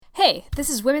Hey, this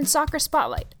is Women's Soccer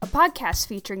Spotlight, a podcast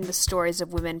featuring the stories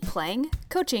of women playing,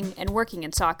 coaching, and working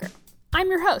in soccer. I'm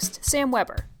your host, Sam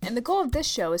Weber, and the goal of this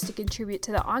show is to contribute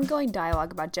to the ongoing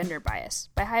dialogue about gender bias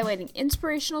by highlighting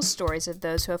inspirational stories of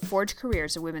those who have forged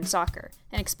careers in women's soccer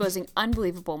and exposing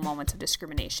unbelievable moments of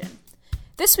discrimination.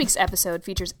 This week's episode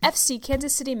features FC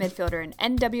Kansas City Midfielder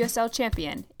and NWSL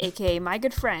Champion, aka my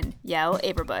good friend, Yael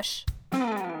Averbuch.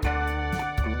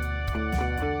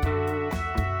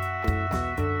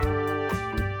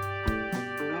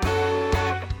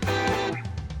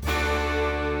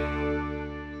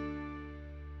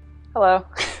 Hello.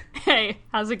 Hey,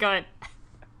 how's it going?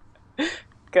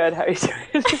 Good, how are you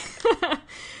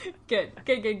doing?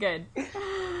 Good.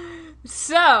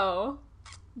 So,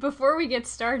 before we get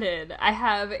started, I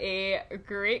have a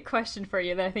great question for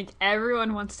you that I think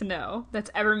everyone wants to know that's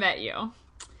ever met you.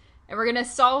 And we're going to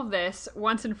solve this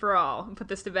once and for all and put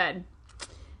this to bed.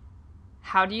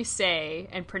 How do you say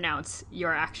and pronounce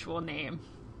your actual name?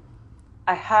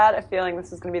 I had a feeling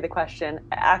this was going to be the question.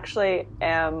 I actually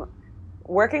am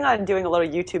working on doing a little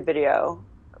YouTube video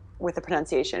with the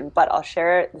pronunciation, but I'll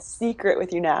share the secret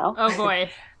with you now. Oh boy.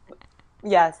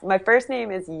 Yes, my first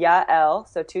name is Yael,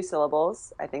 so 2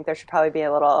 syllables. I think there should probably be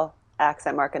a little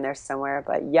accent mark in there somewhere,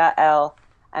 but Yael,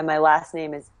 and my last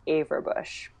name is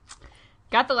Averbuch.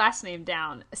 Got the last name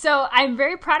down. So I'm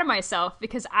very proud of myself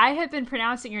because I have been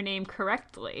pronouncing your name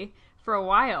correctly for a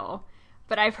while,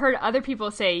 but I've heard other people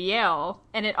say Yael,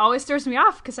 and it always throws me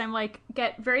off because I'm like,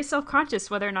 get very self-conscious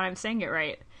whether or not I'm saying it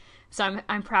right. So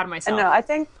I'm proud of myself. No, I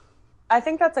think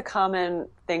that's a common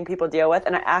thing people deal with,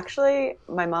 and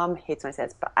my mom hates when I say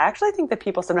this, but I actually think that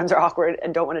people sometimes are awkward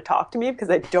and don't want to talk to me because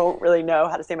they don't really know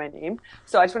how to say my name.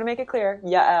 So I just want to make it clear,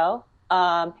 Yael.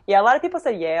 A lot of people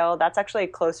say Yale. That's actually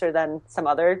closer than some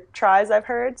other tries I've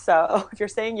heard. So if you're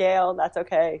saying Yale, that's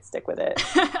okay. Stick with it.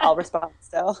 I'll respond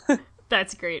still.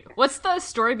 That's great. What's the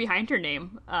story behind your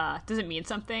name? Does it mean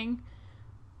something?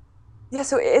 Yeah,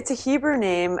 so it's a Hebrew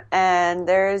name, and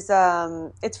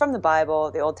it's from the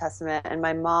Bible, the Old Testament, and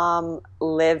my mom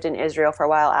lived in Israel for a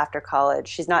while after college.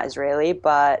 She's not Israeli,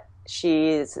 but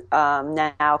she's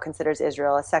now considers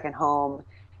Israel a second home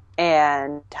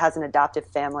and has an adoptive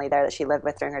family there that she lived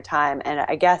with during her time, and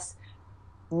I guess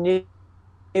knew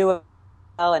well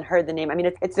and heard the name. I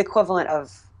mean, it's the equivalent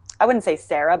of, I wouldn't say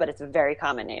Sarah, but it's a very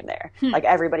common name there. Like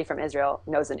everybody from Israel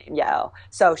knows the name Yael.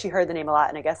 So she heard the name a lot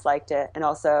and I guess liked it, and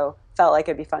also felt like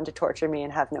it'd be fun to torture me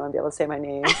and have no one be able to say my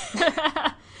name.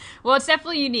 Well, it's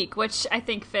definitely unique, which I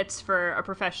think fits for a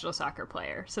professional soccer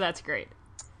player. So that's great.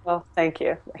 Well, thank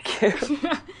you.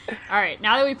 All right.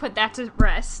 Now that we put that to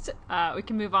rest, we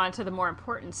can move on to the more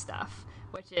important stuff,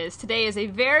 which is today is a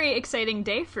very exciting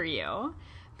day for you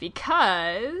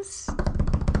because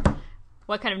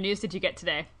what kind of news did you get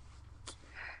today?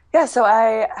 Yeah, so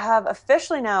I have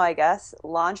officially now, I guess,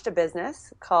 launched a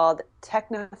business called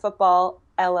Football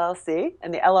LLC,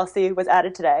 and the LLC was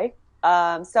added today.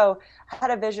 So I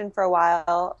had a vision for a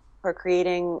while for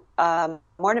creating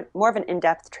more of an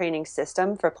in-depth training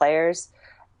system for players,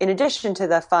 in addition to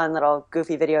the fun little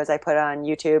goofy videos I put on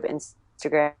YouTube and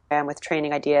Instagram with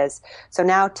training ideas. So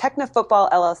now Football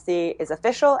LLC is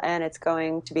official, and it's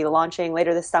going to be launching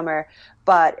later this summer,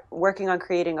 but working on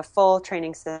creating a full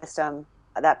training system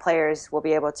that players will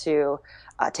be able to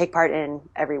take part in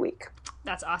every week.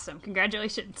 That's awesome.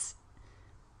 Congratulations.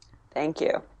 Thank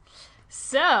you.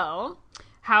 So,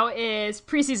 how is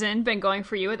preseason been going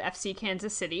for you with FC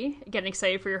Kansas City? Getting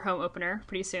excited for your home opener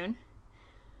pretty soon?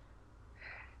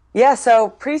 Yeah,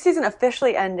 so preseason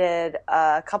officially ended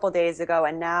a couple days ago,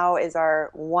 and now is our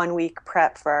 1-week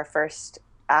prep for our first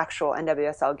actual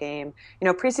NWSL game. You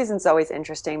know, preseason's always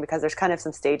interesting because there's kind of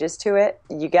some stages to it.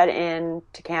 You get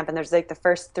into camp and there's like the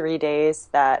first 3 days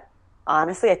that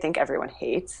honestly I think everyone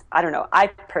hates. I don't know. I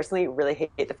personally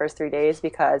really hate the first 3 days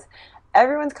because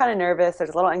everyone's kind of nervous. There's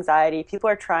a little anxiety. People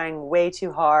are trying way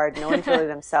too hard. No one's really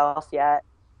themselves yet.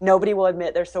 Nobody will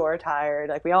admit they're sore or tired.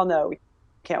 Like we all know we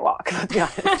can't walk, let's be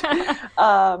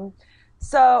honest.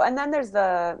 And then there's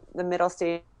the middle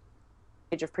stage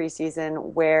of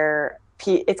preseason where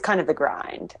it's kind of the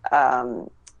grind.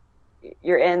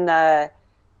 You're in the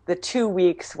 2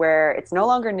 weeks where it's no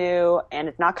longer new and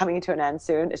it's not coming to an end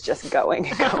soon. It's just going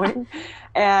and going.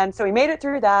 And so we made it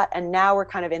through that, and now we're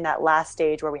kind of in that last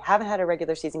stage where we haven't had a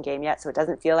regular season game yet, so it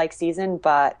doesn't feel like season,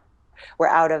 but we're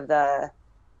out of the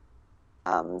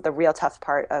real tough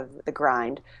part of the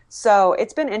grind. So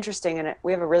it's been interesting, and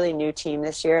we have a really new team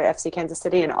this year at FC Kansas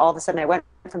City, and all of a sudden I went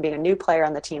from being a new player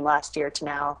on the team last year to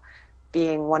now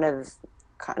being one of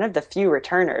kind of the few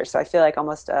returners. So I feel like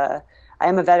almost I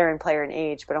am a veteran player in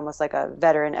age, but almost like a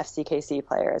veteran FCKC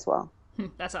player as well.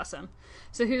 That's awesome.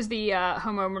 So who's the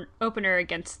home opener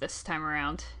against this time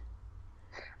around?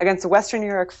 Against the Western New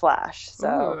York Flash.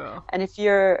 So, Ooh. and if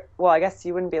well, I guess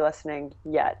you wouldn't be listening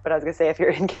yet, but I was going to say if you're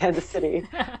in Kansas City,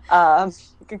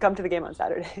 you can come to the game on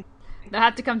Saturday. They'll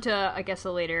have to come to, I guess,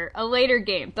 a later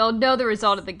game. They'll know the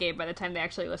result of the game by the time they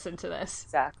actually listen to this.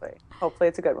 Exactly. Hopefully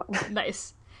it's a good one.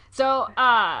 Nice. So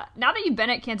now that you've been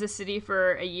at Kansas City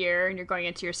for a year and you're going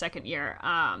into your second year,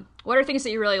 what are things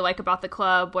that you really like about the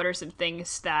club? What are some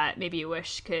things that maybe you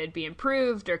wish could be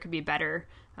improved or could be better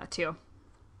too?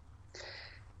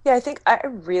 Yeah, I think I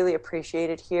really appreciate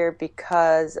it here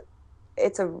because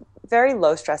it's a very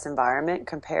low stress environment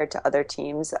compared to other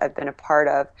teams I've been a part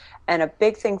of. And a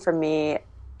big thing for me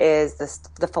is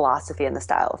the philosophy and the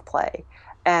style of play.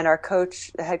 And our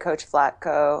coach, the head coach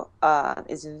Vlatko,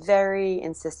 is very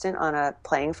insistent on a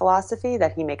playing philosophy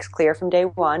that he makes clear from day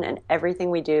one, and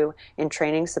everything we do in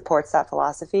training supports that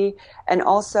philosophy. And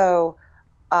also,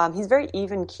 he's very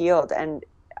even-keeled, and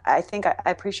I think I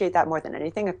appreciate that more than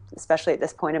anything, especially at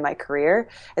this point in my career,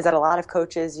 is that a lot of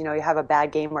coaches, you have a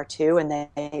bad game or two and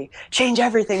they change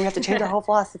everything. We have to change our whole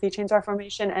philosophy, change our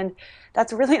formation. And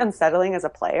that's really unsettling as a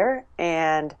player.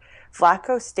 And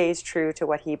Vlatko stays true to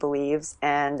what he believes,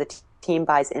 and the team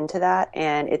buys into that.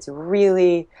 And it's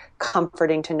really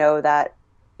comforting to know that,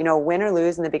 win or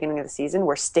lose in the beginning of the season,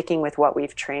 we're sticking with what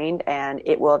we've trained and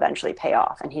it will eventually pay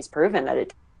off. And he's proven that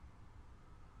it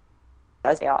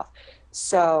does pay off.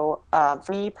 So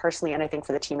for me personally, and I think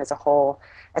for the team as a whole,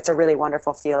 it's a really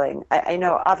wonderful feeling. I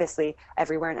know obviously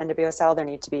everywhere in NWSL there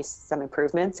need to be some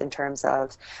improvements in terms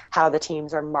of how the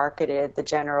teams are marketed, the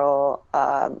general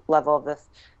level of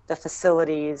the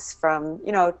facilities from,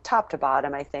 top to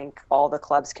bottom. I think all the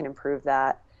clubs can improve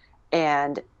that.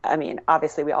 And I mean,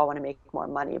 obviously we all want to make more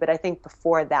money, but I think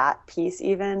before that piece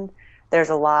even, there's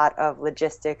a lot of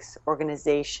logistics,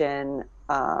 organization,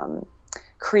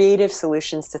 creative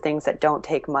solutions to things that don't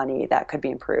take money that could be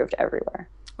improved everywhere.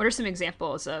 What are some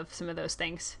examples of some of those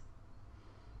things?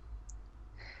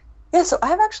 Yeah, so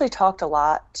I've actually talked a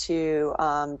lot to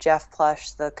Jeff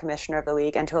Plush, the commissioner of the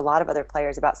league, and to a lot of other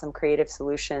players about some creative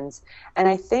solutions. And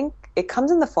I think it comes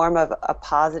in the form of a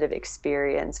positive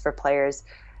experience for players.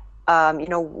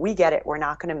 We get it. We're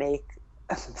not going to make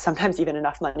sometimes even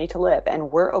enough money to live,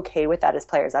 and we're okay with that as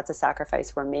players. That's a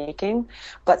sacrifice we're making.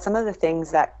 But some of the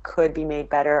things that could be made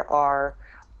better are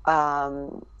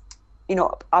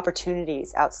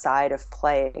opportunities outside of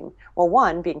playing. Well,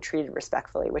 one, being treated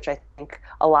respectfully, which I think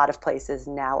a lot of places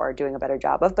now are doing a better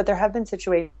job of, but there have been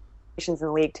situations in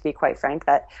the league, to be quite frank,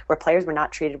 where players were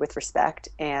not treated with respect,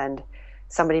 and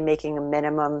somebody making a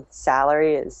minimum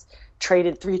salary is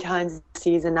traded 3 times a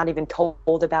season, not even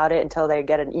told about it until they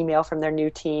get an email from their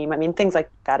new team. I mean, things like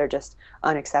that are just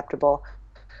unacceptable.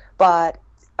 But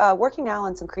working now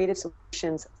on some creative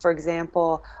solutions, for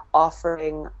example,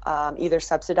 offering either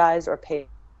subsidized or paid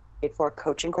for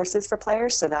coaching courses for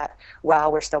players so that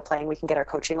while we're still playing, we can get our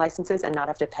coaching licenses and not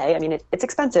have to pay. I mean, it's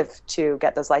expensive to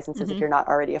get those licenses if you're not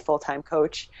already a full-time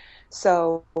coach.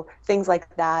 So things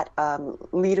like that,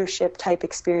 leadership type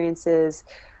experiences,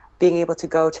 being able to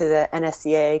go to the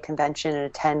NSCA convention and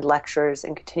attend lectures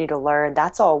and continue to learn,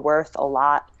 that's all worth a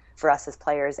lot for us as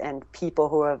players and people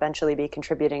who will eventually be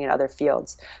contributing in other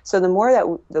fields. So the more that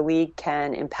the league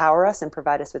can empower us and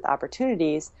provide us with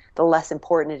opportunities, the less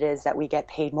important it is that we get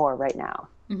paid more right now.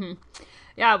 Mm-hmm.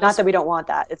 Yeah, not that we don't want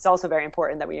that. It's also very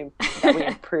important that we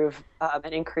improve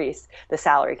and increase the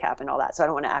salary cap and all that. So I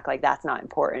don't want to act like that's not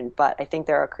important, but I think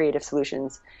there are creative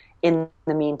solutions in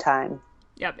the meantime.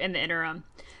 Yep, in the interim.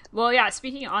 Well, yeah,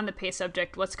 speaking on the pay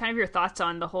subject, what's kind of your thoughts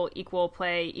on the whole equal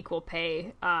play, equal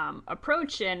pay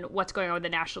approach and what's going on with the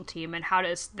national team, and how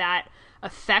does that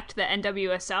affect the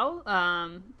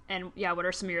NWSL? And yeah, what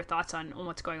are some of your thoughts on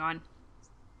what's going on?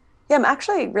 Yeah, I'm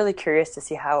actually really curious to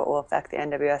see how it will affect the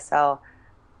NWSL.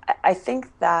 I think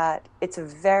that it's a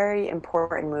very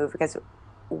important move because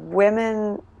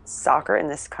women's soccer in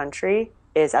this country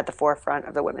is at the forefront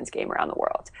of the women's game around the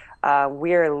world.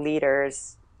 We're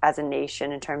leaders as a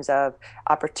nation in terms of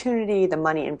opportunity, the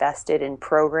money invested in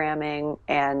programming,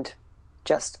 and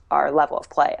just our level of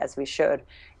play, as we showed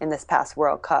in this past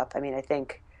World Cup. I mean, I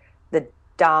think the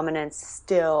dominance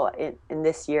still in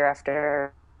this year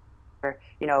after,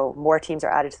 more teams are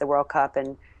added to the World Cup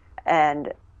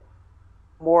and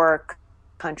more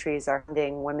countries are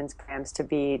funding women's programs to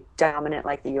be dominant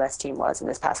like the U.S. team was in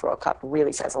this past World Cup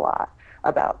really says a lot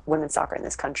about women's soccer in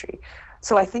this country.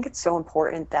 So I think it's so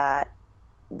important that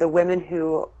the women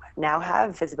who now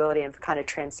have visibility and kind of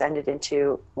transcended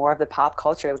into more of the pop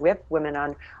culture. We have women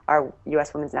on our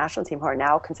U.S. women's national team who are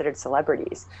now considered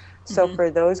celebrities. So for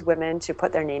those women to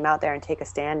put their name out there and take a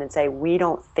stand and say, we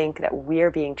don't think that we're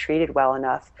being treated well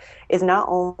enough, is not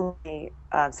only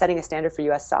setting a standard for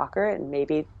U.S. soccer, and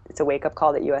maybe it's a wake-up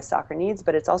call that U.S. soccer needs,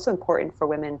 but it's also important for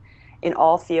women in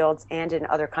all fields and in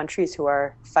other countries who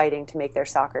are fighting to make their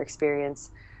soccer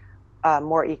experience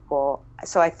more equal.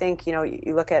 So I think,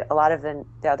 you look at a lot of the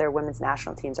other women's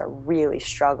national teams are really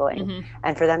struggling.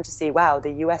 And for them to see, wow,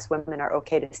 the U.S. women are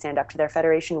okay to stand up to their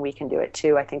federation, we can do it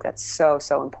too. I think that's so,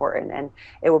 so important. And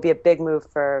it will be a big move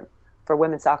for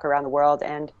women's soccer around the world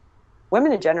and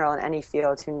women in general in any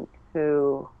field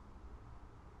who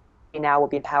now will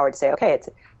be empowered to say, okay,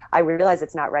 I realize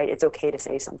it's not right. It's okay to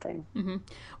say something.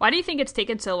 Why do you think it's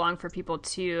taken so long for people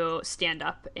to stand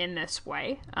up in this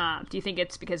way? Do you think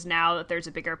it's because now that there's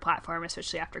a bigger platform,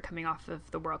 especially after coming off of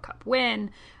the World Cup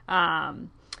win?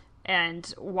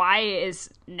 And why is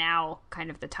now kind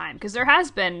of the time? Because there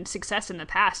has been success in the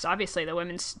past. Obviously, the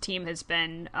women's team has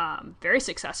been very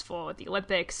successful at the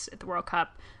Olympics, at the World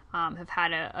Cup, have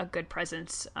had a good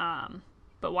presence.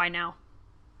 But why now?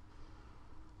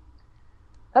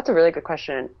 That's a really good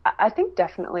question. I think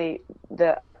definitely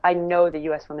I know the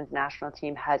U.S. women's national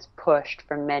team has pushed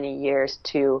for many years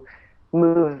to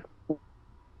move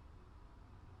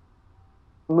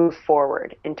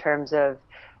forward in terms of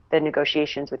the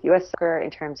negotiations with U.S. soccer,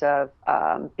 in terms of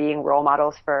being role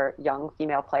models for young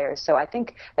female players. So I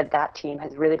think that team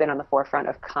has really been on the forefront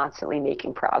of constantly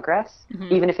making progress,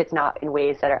 even if it's not in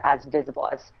ways that are as visible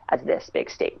as this big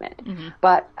statement.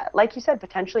 But like you said,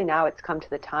 potentially now it's come to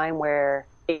the time where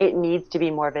it needs to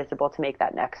be more visible to make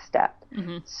that next step.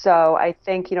 So I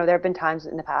think, there have been times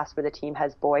in the past where the team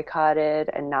has boycotted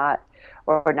and not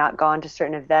gone to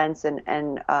certain events. And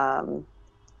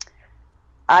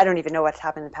I don't even know what's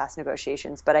happened in the past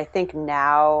negotiations, but I think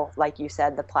now, like you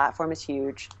said, the platform is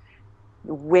huge.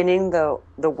 Winning the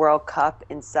World Cup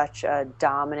in such a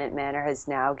dominant manner has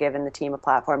now given the team a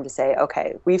platform to say,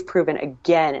 okay, we've proven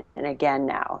again and again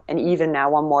now, and even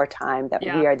now one more time, that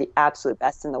we are the absolute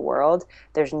best in the world.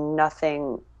 There's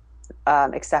nothing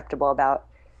acceptable about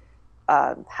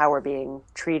how we're being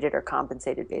treated or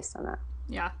compensated based on that.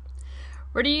 Yeah.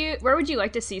 Where would you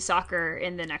like to see soccer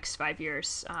in the next 5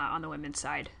 years on the women's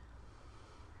side?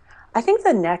 I think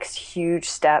the next huge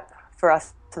step for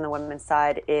us on the women's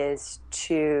side is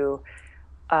to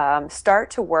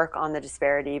start to work on the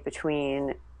disparity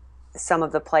between some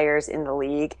of the players in the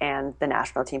league and the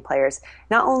national team players,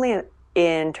 not only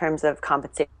in terms of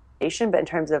compensation, but in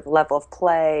terms of level of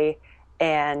play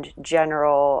and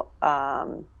general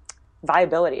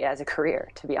viability as a career,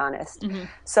 to be honest.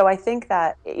 So I think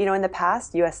that, in the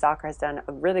past, U.S. soccer has done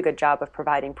a really good job of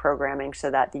providing programming so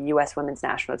that the U.S. women's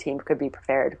national team could be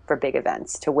prepared for big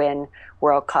events, to win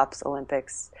World Cups,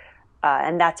 Olympics,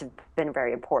 and that's been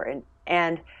very important.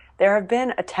 And there have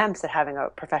been attempts at having a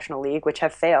professional league which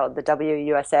have failed, the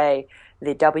WUSA,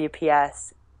 the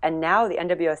WPS, and now the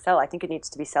NWSL, I think it needs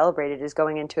to be celebrated, is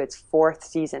going into its 4th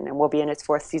season and will be in its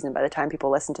 4th season by the time people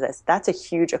listen to this. That's a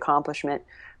huge accomplishment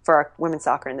for our women's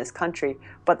soccer in this country.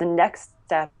 But the next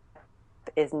step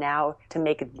is now to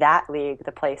make that league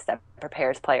the place that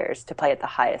prepares players to play at the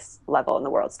highest level in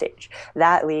the world stage.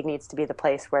 That league needs to be the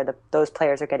place where those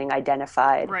players are getting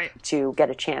identified to get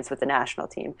a chance with the national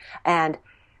team. And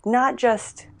not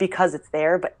just because it's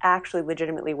there, but actually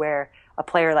legitimately where a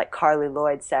player like Carly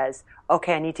Lloyd says,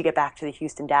 okay, I need to get back to the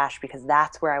Houston Dash because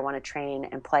that's where I want to train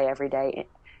and play every day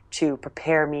to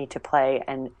prepare me to play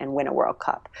and win a World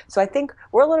Cup. So I think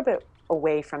we're a little bit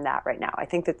away from that right now. I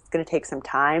think that's going to take some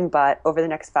time, but over the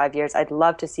next 5 years, I'd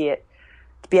love to see it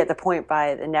to be at the point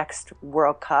by the next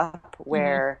World Cup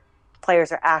where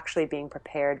players are actually being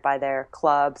prepared by their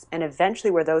clubs, and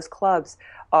eventually where those clubs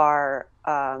are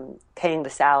paying the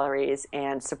salaries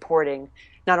and supporting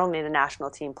not only the national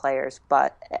team players,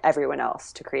 but everyone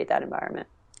else to create that environment.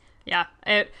 Yeah.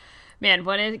 Man,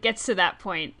 when it gets to that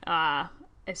point,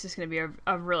 it's just going to be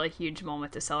a really huge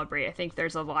moment to celebrate. I think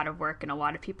there's a lot of work and a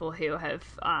lot of people who have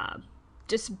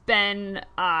just been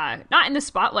not in the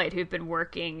spotlight, who've been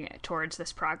working towards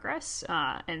this progress.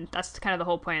 And that's kind of the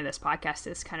whole point of this podcast,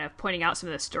 is kind of pointing out some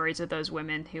of the stories of those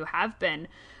women who have been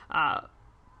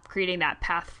creating that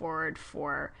path forward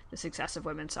for the success of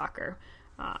women's soccer.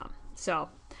 So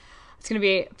it's going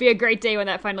to be a great day when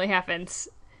that finally happens.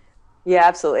 Yeah,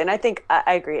 absolutely. And I think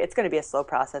I agree. It's going to be a slow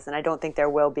process. And I don't think there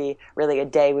will be really a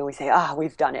day when we say,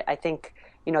 we've done it. I think,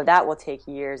 that will take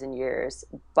years and years.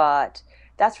 But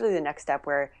that's really the next step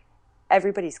where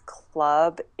everybody's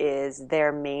club is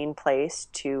their main place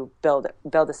to build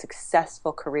a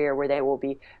successful career where they will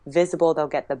be visible, they'll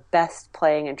get the best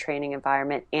playing and training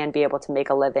environment and be able to make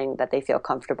a living that they feel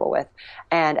comfortable with.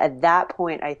 And at that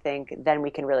point, I think then we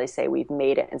can really say we've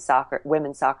made it in soccer.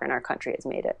 Women's soccer in our country has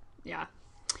made it. Yeah.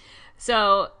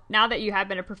 So now that you have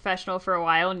been a professional for a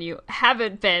while and you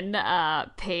haven't been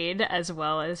paid as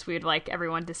well as we'd like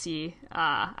everyone to see,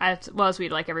 as well as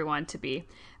we'd like everyone to be,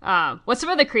 what's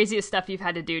some of the craziest stuff you've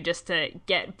had to do just to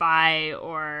get by,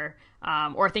 or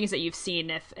things that you've seen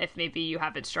if maybe you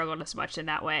haven't struggled as much in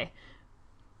that way?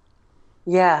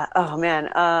 Yeah. Oh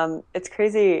man. It's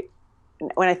crazy.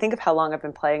 When I think of how long I've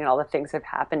been playing and all the things that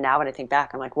have happened now, when I think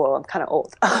back, I'm like, whoa, I'm kind of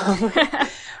old.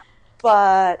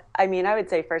 But I mean, I would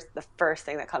say the first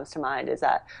thing that comes to mind is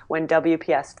that when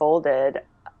WPS folded,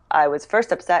 I was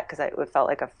first upset because it felt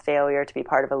like a failure to be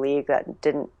part of a league that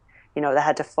didn't, that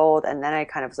had to fold. And then I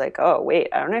kind of was like, oh, wait,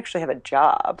 I don't actually have a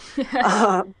job.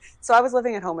 So I was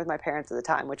living at home with my parents at the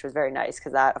time, which was very nice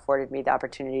because that afforded me the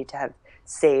opportunity to have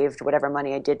saved whatever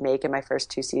money I did make in my first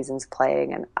 2 seasons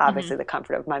playing. And obviously the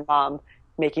comfort of my mom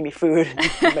making me food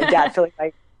and my dad filling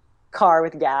my car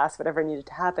with gas, whatever needed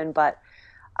to happen. But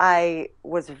I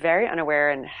was very unaware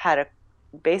and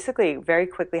basically very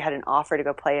quickly had an offer to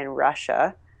go play in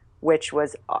Russia, which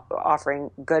was offering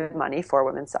good money for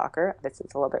women's soccer. It's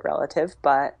a little bit relative,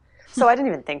 but so I didn't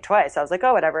even think twice. I was like,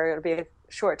 oh, whatever. It'll be a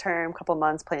short term, couple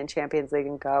months playing Champions League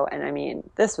and go. And I mean,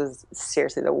 this was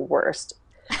seriously the worst,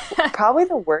 probably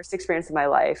the worst experience of my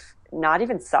life. Not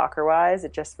even soccer wise.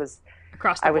 It just was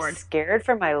across the board. I was scared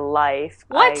for my life.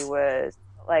 What? I was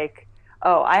like,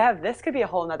 oh, this could be a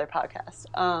whole nother podcast.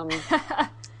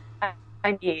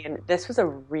 I mean, this was a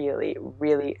really,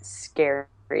 really scary,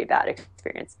 bad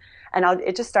experience. And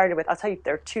it just started with, I'll tell you,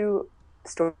 there are 2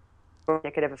 stories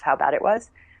indicative of how bad it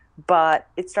was. But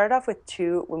it started off with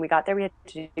when we got there, we had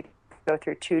to go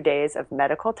through 2 days of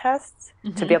medical tests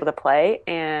to be able to play,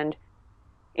 and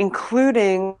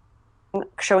including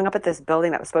showing up at this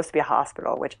building that was supposed to be a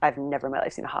hospital, which I've never in my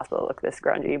life seen a hospital look this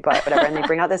grungy, but whatever. And they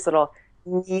bring out this little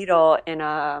needle in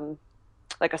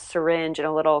like a syringe in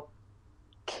a little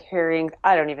carrying,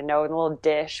 I don't even know, in a little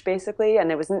dish basically,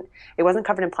 and it wasn't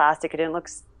covered in plastic. It didn't look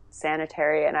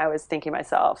sanitary, and I was thinking to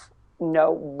myself,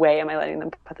 no way am I letting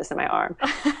them put this in my arm.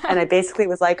 And I basically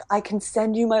was like, I can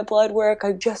send you my blood work,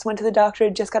 I just went to the doctor, I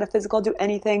just got a physical, do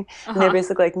anything. And they're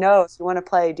basically like, no, if you want to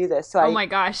play, do this. So oh my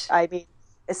gosh. I mean,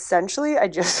 essentially I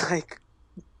just like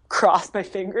crossed my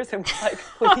fingers and was like,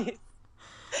 please.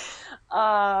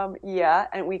 Yeah,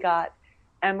 and we got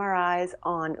MRIs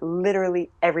on literally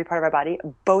every part of our body,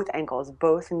 both ankles,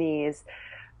 both knees,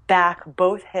 back,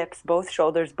 both hips, both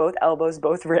shoulders, both elbows,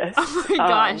 both wrists. Oh my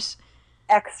gosh.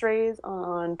 X-rays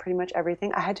on pretty much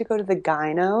everything. I had to go to the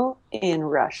gyno in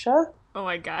Russia. Oh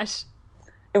my gosh.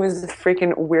 It was the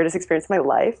freaking weirdest experience of my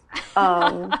life.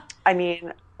 I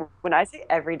mean, when I say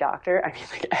every doctor, I mean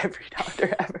like every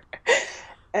doctor ever.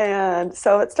 And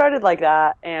so it started like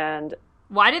that, and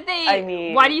why do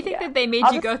you think that they made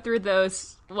you go through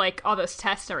those, like, all those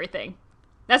tests and everything?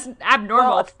 That's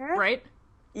abnormal, right?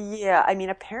 Yeah, I mean,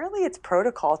 apparently it's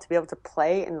protocol to be able to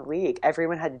play in the league.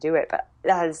 Everyone had to do it, but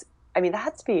that has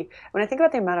to be, when I think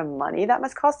about the amount of money that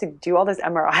must cost to do all those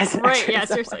MRIs and right, yeah,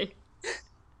 seriously.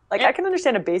 Like, I can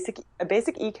understand a basic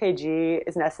EKG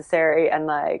is necessary, and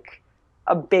like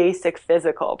a basic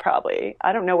physical probably.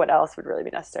 I don't know what else would really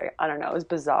be necessary. I don't know. It was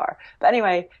bizarre. But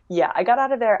anyway, yeah, I got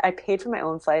out of there. I paid for my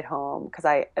own flight home because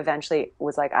I eventually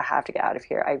was like, I have to get out of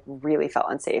here. I really felt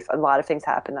unsafe. A lot of things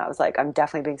happened. I was like, I'm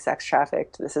definitely being sex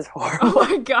trafficked. This is horrible. Oh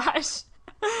my gosh.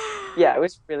 Yeah, it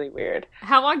was really weird.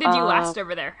 How long did you last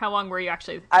over there? How long were you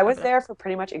actually? I was there for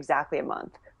pretty much exactly a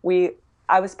month.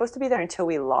 I was supposed to be there until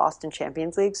we lost in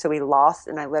Champions League. So we lost,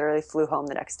 and I literally flew home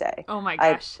the next day. Oh my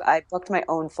gosh. I booked my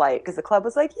own flight because the club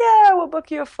was like, yeah, we'll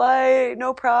book you a flight.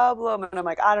 No problem. And I'm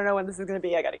like, I don't know when this is going to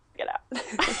be. I got to get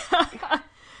out.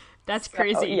 That's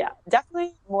crazy. Yeah,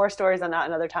 definitely more stories on that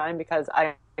another time because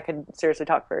I could seriously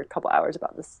talk for a couple hours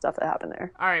about this stuff that happened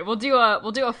there. All right. We'll do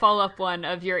a follow-up one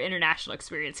of your international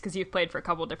experience because you've played for a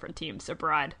couple different teams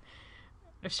abroad.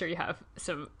 I'm sure you have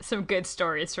some good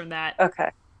stories from that.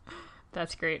 Okay.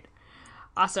 That's great.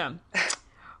 Awesome.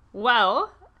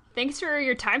 Well, thanks for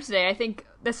your time today. I think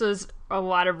this was a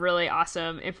lot of really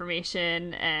awesome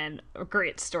information and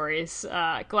great stories.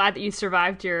 Glad that you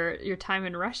survived your time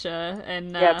in Russia.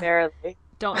 And yeah, barely.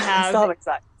 Don't have... Still have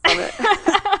anxiety from it.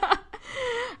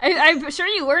 I'm sure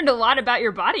you learned a lot about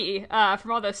your body from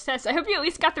all those tests. I hope you at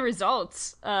least got the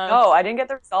results. No, I didn't get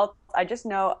the results. I just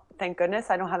know, thank goodness,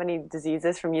 I don't have any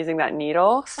diseases from using that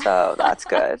needle, so that's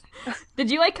good.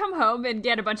 Did you like come home and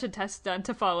get a bunch of tests done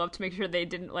to follow up to make sure they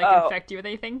didn't like Oh, infect you with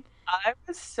anything? I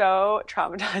was so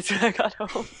traumatized when I got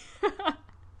home.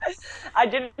 I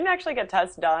didn't actually get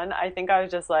tests done. I think I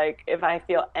was just like, if I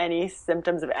feel any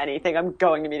symptoms of anything, I'm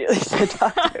going immediately to the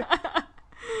doctor.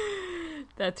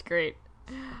 That's great.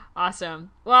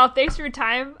 Awesome. Well, thanks for your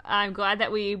time. I'm glad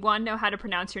that we, one, know how to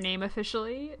pronounce your name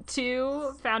officially,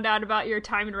 two, found out about your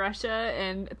time in Russia,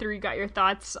 and three, got your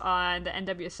thoughts on the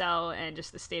NWSL and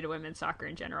just the state of women's soccer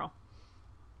in general.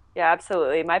 Yeah,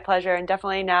 absolutely. My pleasure. And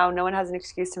definitely now no one has an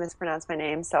excuse to mispronounce my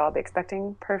name, so I'll be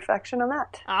expecting perfection on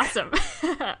that. Awesome.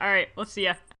 All right. We'll see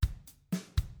ya.